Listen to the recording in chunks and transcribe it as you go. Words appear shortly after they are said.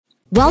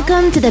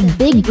Welcome to the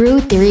Big Brew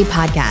Theory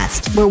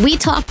podcast, where we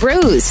talk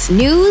brews,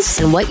 news,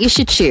 and what you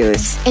should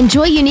choose.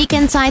 Enjoy unique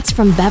insights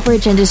from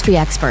beverage industry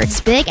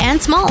experts, big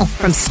and small,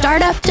 from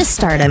startup to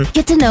stardom.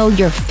 Get to know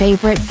your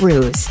favorite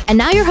brews. And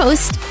now your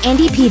host,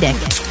 Andy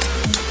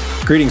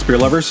Pedic. Greetings, beer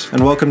lovers,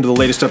 and welcome to the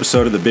latest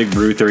episode of the Big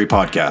Brew Theory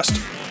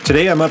podcast.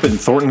 Today I'm up in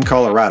Thornton,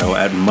 Colorado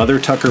at Mother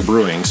Tucker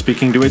Brewing,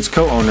 speaking to its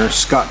co-owner,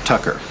 Scott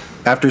Tucker.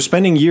 After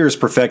spending years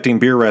perfecting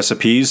beer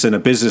recipes and a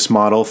business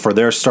model for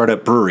their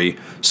startup brewery,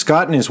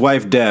 Scott and his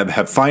wife Deb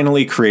have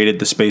finally created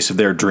the space of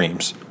their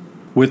dreams.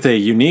 With a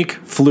unique,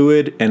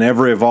 fluid, and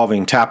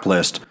ever-evolving tap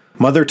list,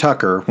 Mother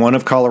Tucker, one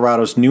of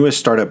Colorado's newest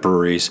startup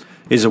breweries,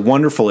 is a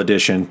wonderful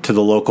addition to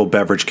the local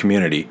beverage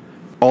community.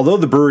 Although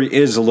the brewery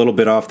is a little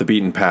bit off the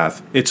beaten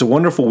path, it's a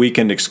wonderful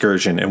weekend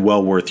excursion and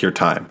well worth your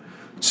time.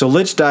 So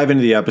let's dive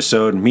into the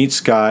episode, meet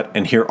Scott,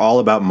 and hear all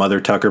about Mother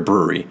Tucker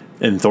Brewery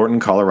in Thornton,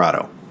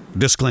 Colorado.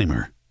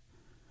 Disclaimer.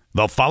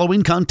 The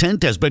following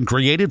content has been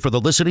created for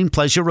the listening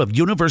pleasure of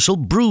universal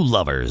brew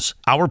lovers.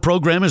 Our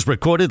program is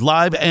recorded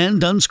live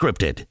and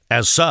unscripted.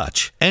 As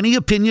such, any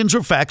opinions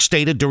or facts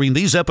stated during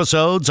these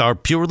episodes are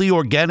purely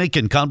organic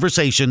in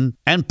conversation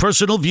and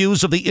personal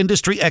views of the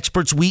industry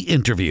experts we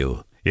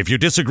interview. If you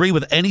disagree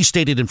with any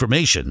stated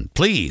information,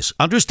 please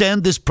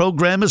understand this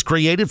program is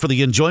created for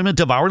the enjoyment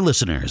of our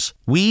listeners.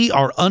 We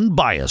are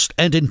unbiased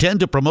and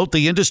intend to promote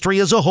the industry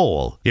as a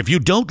whole. If you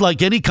don't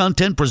like any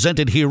content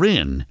presented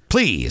herein,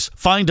 please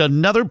find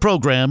another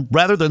program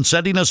rather than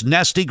sending us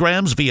nasty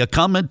grams via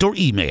comment or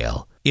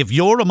email. If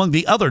you're among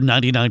the other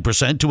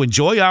 99% to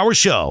enjoy our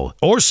show,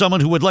 or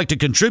someone who would like to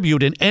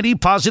contribute in any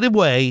positive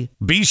way,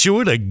 be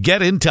sure to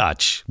get in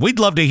touch. We'd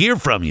love to hear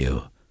from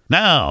you.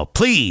 Now,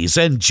 please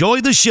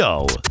enjoy the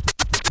show.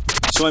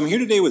 So I'm here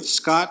today with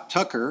Scott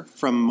Tucker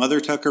from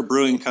Mother Tucker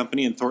Brewing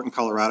Company in Thornton,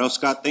 Colorado.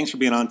 Scott, thanks for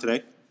being on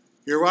today.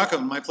 You're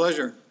welcome. My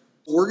pleasure.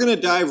 We're going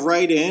to dive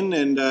right in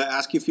and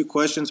ask you a few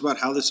questions about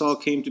how this all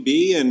came to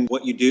be and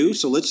what you do.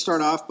 So let's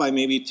start off by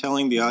maybe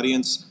telling the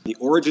audience the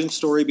origin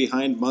story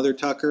behind Mother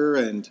Tucker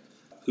and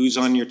who's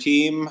on your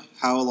team,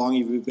 how long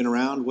have you been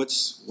around,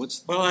 what's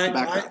the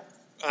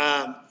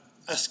background?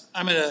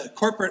 I'm a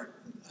corporate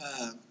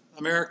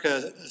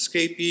America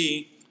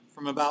escapee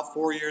from about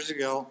 4 years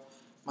ago.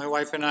 My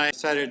wife and I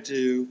decided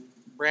to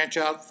branch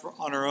out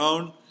on our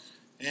own,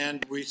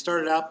 and we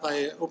started out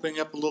by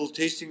opening up a little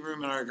tasting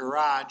room in our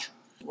garage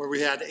where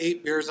we had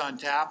 8 beers on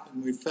tap,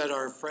 and we fed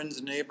our friends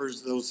and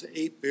neighbors those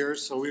 8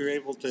 beers, so we were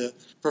able to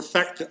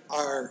perfect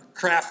our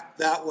craft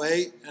that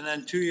way. And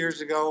then 2 years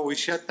ago, we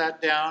shut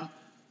that down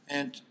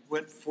and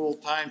went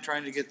full-time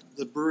trying to get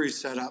the brewery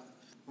set up.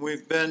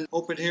 We've been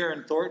open here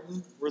in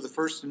Thornton. We're the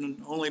first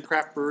and only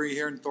craft brewery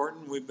here in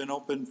Thornton. We've been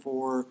open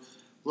for a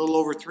little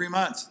over 3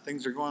 months.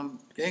 Things are going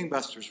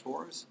gangbusters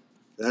for us.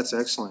 That's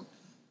excellent.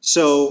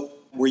 So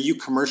were you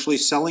commercially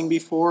selling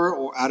before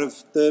or out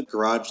of the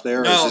garage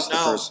there?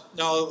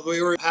 No, we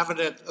were having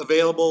it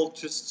available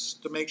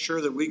just to make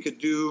sure that we could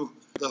do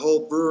the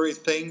whole brewery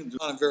thing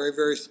on a very,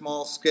 very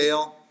small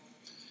scale.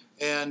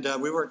 And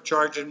we weren't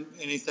charging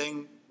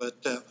anything,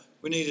 but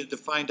we needed to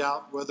find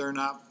out whether or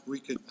not we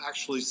could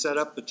actually set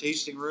up the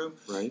tasting room,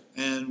 right,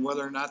 and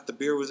whether or not the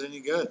beer was any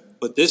good.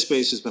 But this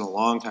space has been a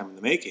long time in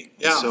the making.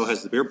 Yeah. So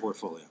has the beer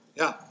portfolio.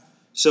 Yeah.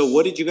 So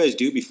what did you guys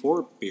do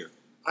before beer?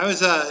 I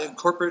was in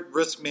corporate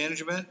risk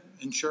management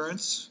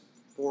insurance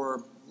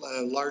for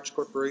large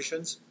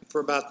corporations for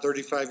about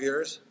 35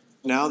 years.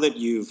 Now that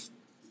you've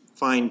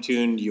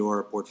fine-tuned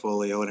your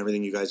portfolio and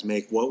everything you guys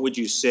make, what would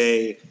you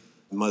say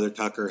Mother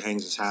Tucker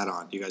hangs its hat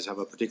on? Do you guys have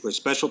a particular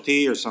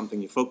specialty or something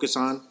you focus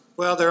on?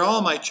 Well, they're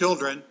all my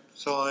children,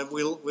 so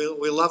we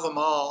love them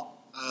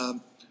all.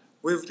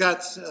 We've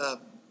got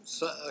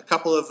a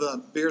couple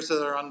of beers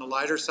that are on the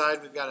lighter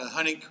side. We've got a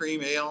honey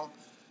cream ale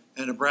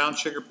and a brown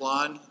sugar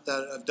blonde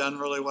that have done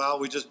really well.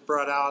 We just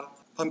brought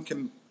out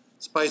pumpkin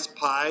spice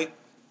pie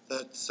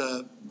that's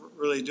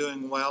really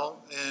doing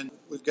well. And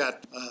we've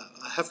got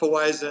a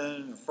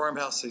Hefeweizen, a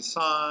Farmhouse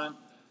Saison,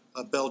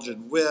 a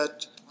Belgian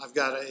Wit. I've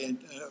got a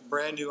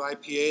brand new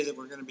IPA that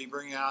we're going to be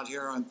bringing out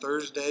here on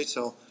Thursday.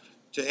 So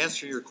to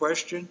answer your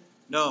question,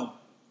 no,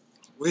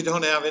 we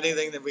don't have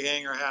anything that we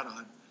hang our hat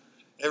on.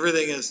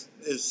 Everything is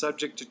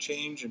subject to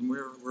change, and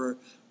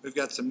we've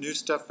got some new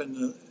stuff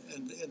in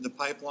the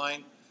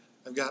pipeline.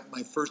 I've got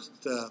my first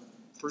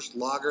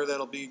lager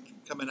that'll be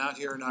coming out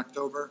here in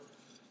October.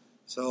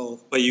 So,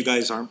 but you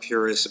guys aren't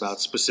purists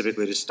about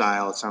specifically the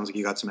style. It sounds like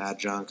you got some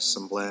adjuncts,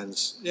 some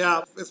blends.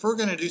 Yeah, if we're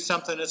going to do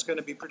something, it's going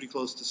to be pretty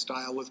close to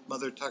style with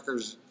Mother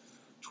Tucker's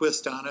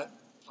twist on it.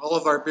 All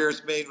of our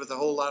beers made with a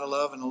whole lot of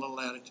love and a little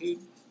attitude.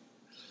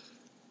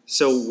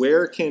 So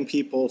where can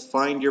people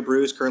find your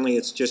brews? Currently,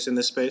 it's just in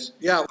this space?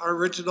 Yeah, our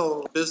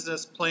original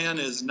business plan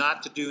is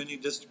not to do any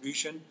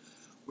distribution.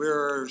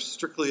 We're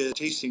strictly a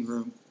tasting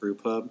room. Brew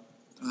pub?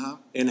 Uh-huh.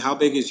 And how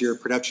big is your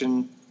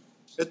production?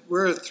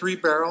 We're a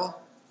 3-barrel.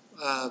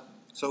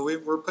 So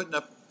we're putting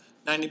up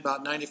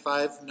about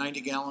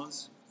 90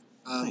 gallons.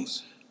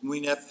 Nice.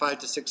 We net 5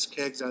 to 6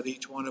 kegs out of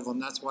each one of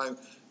them. That's why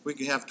we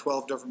can have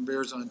 12 different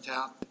beers on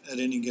tap at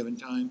any given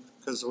time.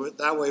 Because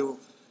that way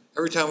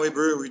Every time we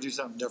brew, we do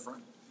something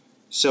different.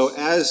 So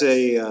as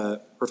a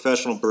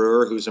professional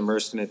brewer who's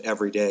immersed in it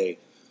every day,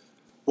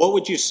 what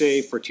would you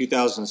say for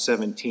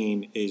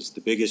 2017 is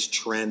the biggest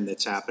trend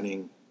that's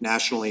happening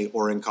nationally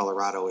or in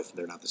Colorado if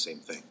they're not the same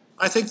thing?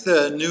 I think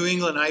the New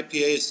England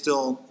IPA is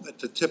still at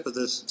the tip of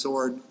this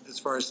sword as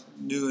far as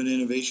new and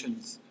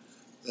innovations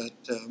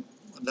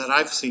that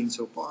I've seen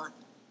so far.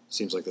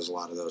 Seems like there's a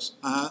lot of those.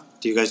 Uh-huh.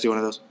 Do you guys do one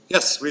of those?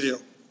 Yes, we do.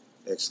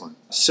 Excellent.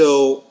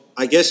 So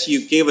I guess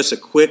you gave us a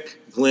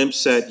quick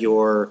glimpse at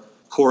your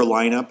core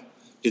lineup.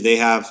 Do they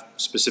have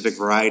specific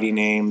variety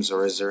names,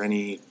 or is there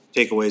any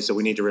takeaways that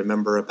we need to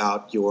remember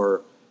about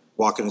your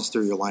walking us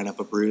through your lineup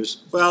of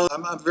brews? Well,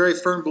 I'm a very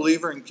firm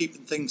believer in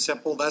keeping things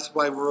simple. That's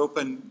why we're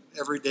open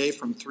every day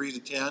from 3 to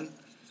 10.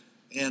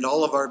 And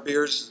all of our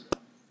beers,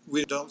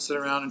 we don't sit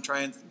around and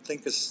try and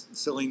think of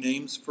silly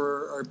names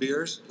for our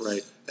beers.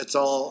 Right. It's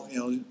all,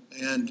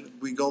 and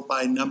we go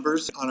by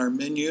numbers on our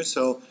menu.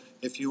 So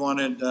if you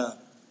wanted to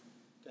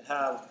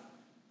have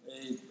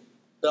a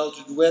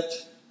Belgian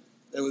wit,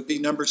 it would be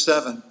number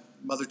 7,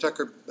 Mother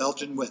Tucker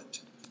Belgian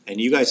wit. And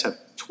you guys have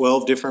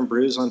 12 different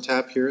brews on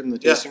tap here in the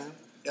tasting room?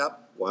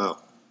 Yep. Wow.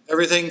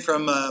 Everything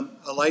from a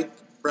light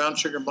brown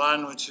sugar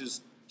blonde, which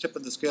is tip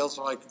of the scale,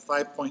 so like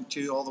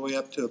 5.2, all the way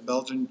up to a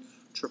Belgian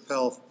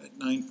Tripel at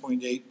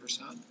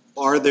 9.8%.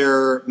 Are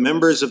there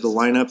members of the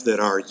lineup that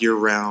are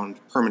year-round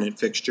permanent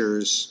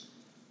fixtures?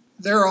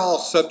 They're all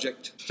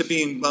subject to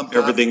being bumped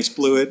Everything's off.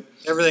 fluid?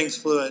 Everything's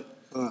fluid.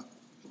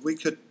 We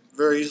could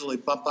very easily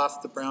bump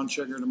off the brown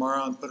sugar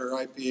tomorrow and put our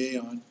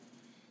IPA on.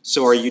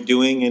 So are you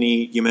doing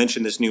any, you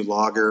mentioned this new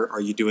lager,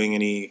 are you doing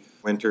any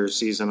winter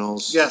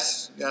seasonals?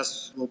 Yes.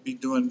 We'll be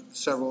doing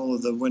several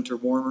of the winter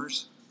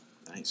warmers.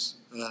 Nice.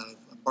 A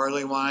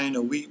barley wine,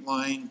 a wheat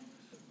wine,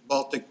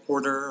 Baltic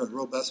porter, a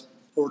robust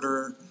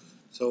porter.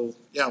 So,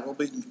 yeah, we'll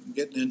be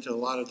getting into a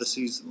lot of the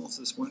seasonals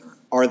this winter.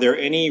 Are there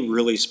any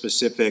really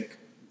specific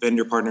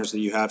vendor partners that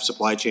you have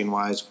supply chain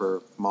wise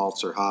for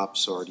malts or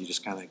hops, or do you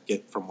just kind of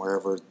get from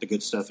wherever the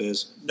good stuff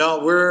is?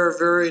 No, we're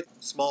very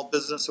small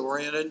business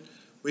oriented.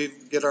 We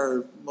get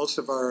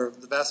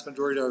the vast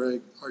majority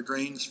of our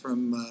grains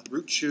from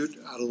Root Shoot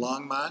out of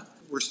Longmont.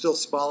 We're still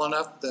small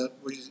enough that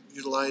we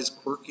utilize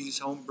Quirky's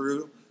home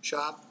brew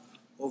shop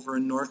over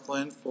in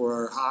Northland for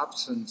our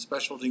hops and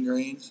specialty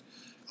grains.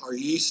 Our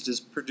yeast is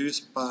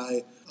produced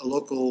by a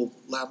local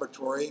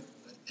laboratory,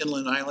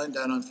 Inland Island,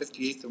 down on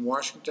 58th in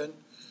Washington.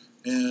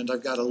 And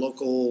I've got a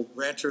local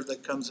rancher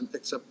that comes and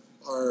picks up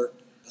our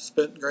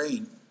spent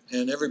grain.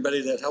 And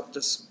everybody that helped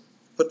us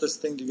put this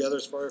thing together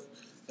as far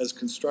as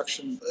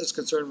construction is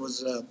concerned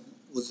was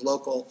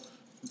local.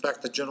 In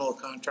fact, the general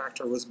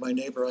contractor was my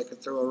neighbor. I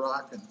could throw a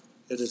rock and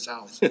hit his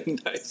house.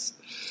 Nice.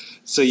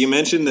 So you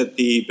mentioned that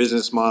the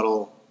business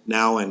model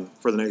now and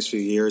for the next few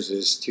years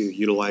is to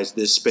utilize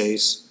this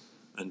space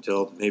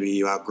until maybe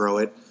you outgrow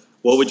it.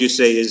 What would you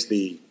say is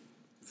the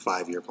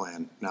 5-year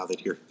plan now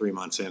that you're 3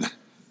 months in?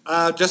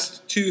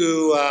 Just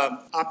to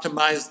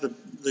optimize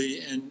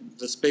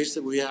the space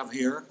that we have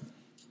here.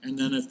 And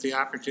then if the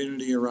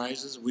opportunity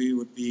arises, we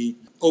would be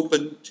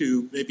open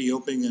to maybe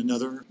opening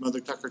another Mother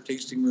Tucker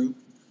tasting room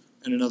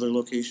in another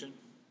location.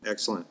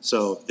 Excellent.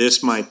 So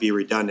this might be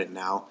redundant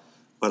now,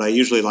 but I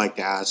usually like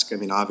to ask, I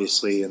mean,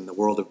 obviously in the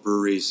world of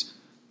breweries,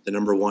 the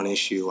number one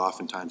issue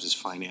oftentimes is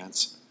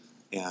finance.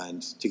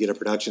 And to get a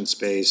production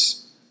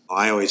space,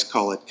 I always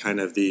call it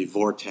kind of the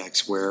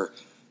vortex where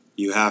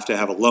you have to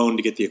have a loan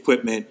to get the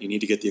equipment. You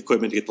need to get the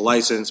equipment to get the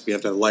license. We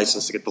have to have a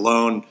license to get the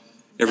loan.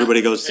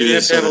 Everybody goes through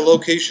this. You have to have a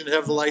location to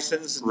have the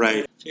license.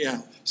 Right.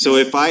 Yeah. So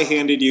if I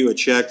handed you a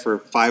check for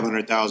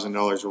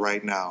 $500,000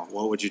 right now,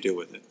 what would you do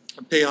with it?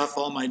 I'd pay off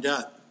all my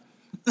debt.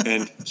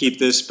 And keep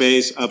this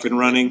space up and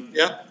running?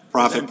 Yep.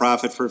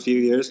 Profit for a few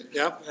years?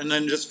 Yep. And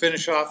then just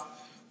finish off.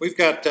 We've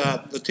got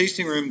the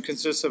tasting room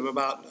consists of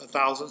about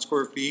 1,000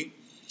 square feet,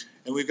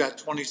 and we've got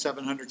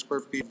 2,700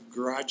 square feet of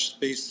garage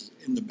space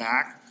in the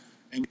back.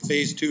 And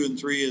phase 2 and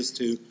 3 is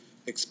to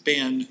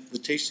expand the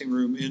tasting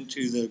room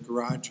into the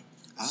garage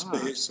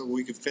space, so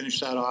we could finish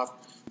that off,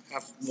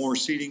 have more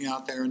seating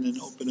out there, and then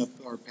open up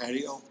our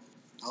patio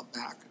out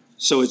back.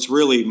 So it's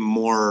really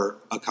more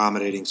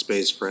accommodating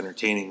space for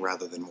entertaining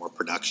rather than more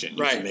production.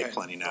 You can make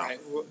plenty now. Right.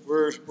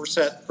 We're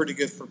set pretty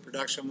good for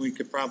production. We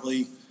could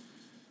probably,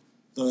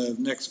 the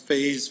next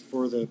phase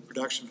for the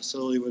production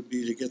facility would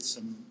be to get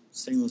some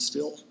stainless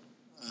steel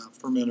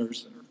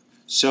fermenters.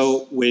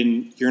 So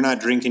when you're not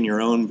drinking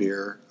your own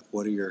beer,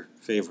 what are your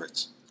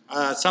favorites?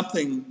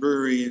 Something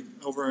Brewery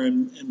over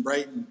in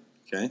Brighton.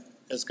 Okay.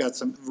 Has got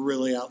some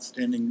really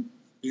outstanding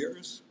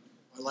beers.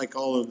 I like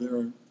all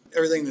of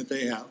everything that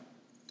they have.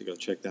 To go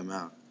check them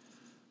out.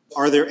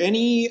 Are there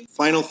any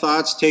final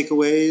thoughts,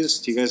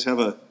 takeaways? Do you guys have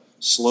a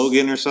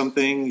slogan or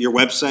something? Your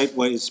website,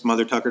 what is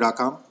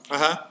mothertucker.com?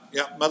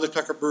 Yeah,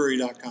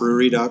 mothertuckerbrewery.com.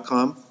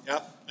 Brewery.com.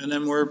 Yep. And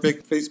then we're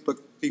big Facebook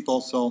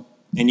people, so.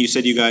 And you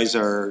said you guys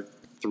are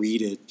 3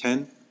 to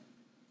 10?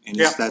 And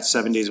that's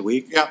 7 days a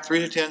week? Yeah, 3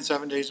 to 10,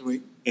 7 days a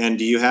week. And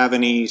do you have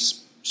any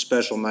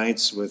special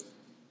nights with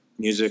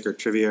music or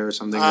trivia or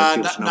something? That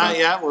people should know Not about?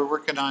 yet. We're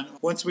working on.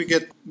 Once we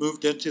get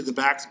moved into the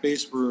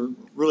backspace, we're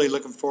really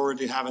looking forward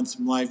to having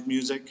some live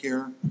music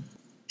here,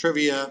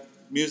 trivia,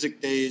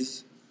 music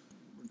days.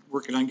 We're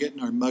working on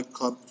getting our mug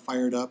club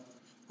fired up.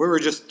 We were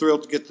just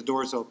thrilled to get the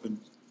doors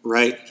open.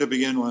 Right. To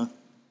begin with.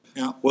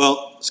 Yeah.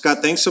 Well, Scott,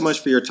 thanks so much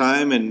for your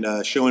time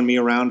and showing me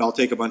around. I'll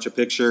take a bunch of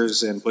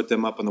pictures and put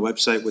them up on the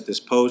website with this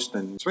post.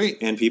 And Sweet.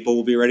 And people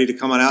will be ready to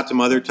come on out to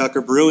Mother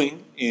Tucker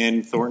Brewing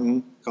in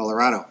Thornton,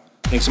 Colorado.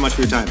 Thanks so much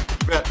for your time.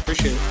 Yeah,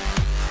 appreciate it.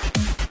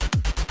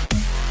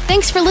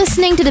 Thanks for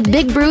listening to the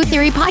Big Brew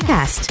Theory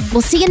podcast.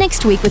 We'll see you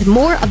next week with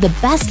more of the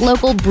best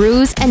local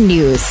brews and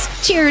news.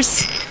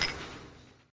 Cheers.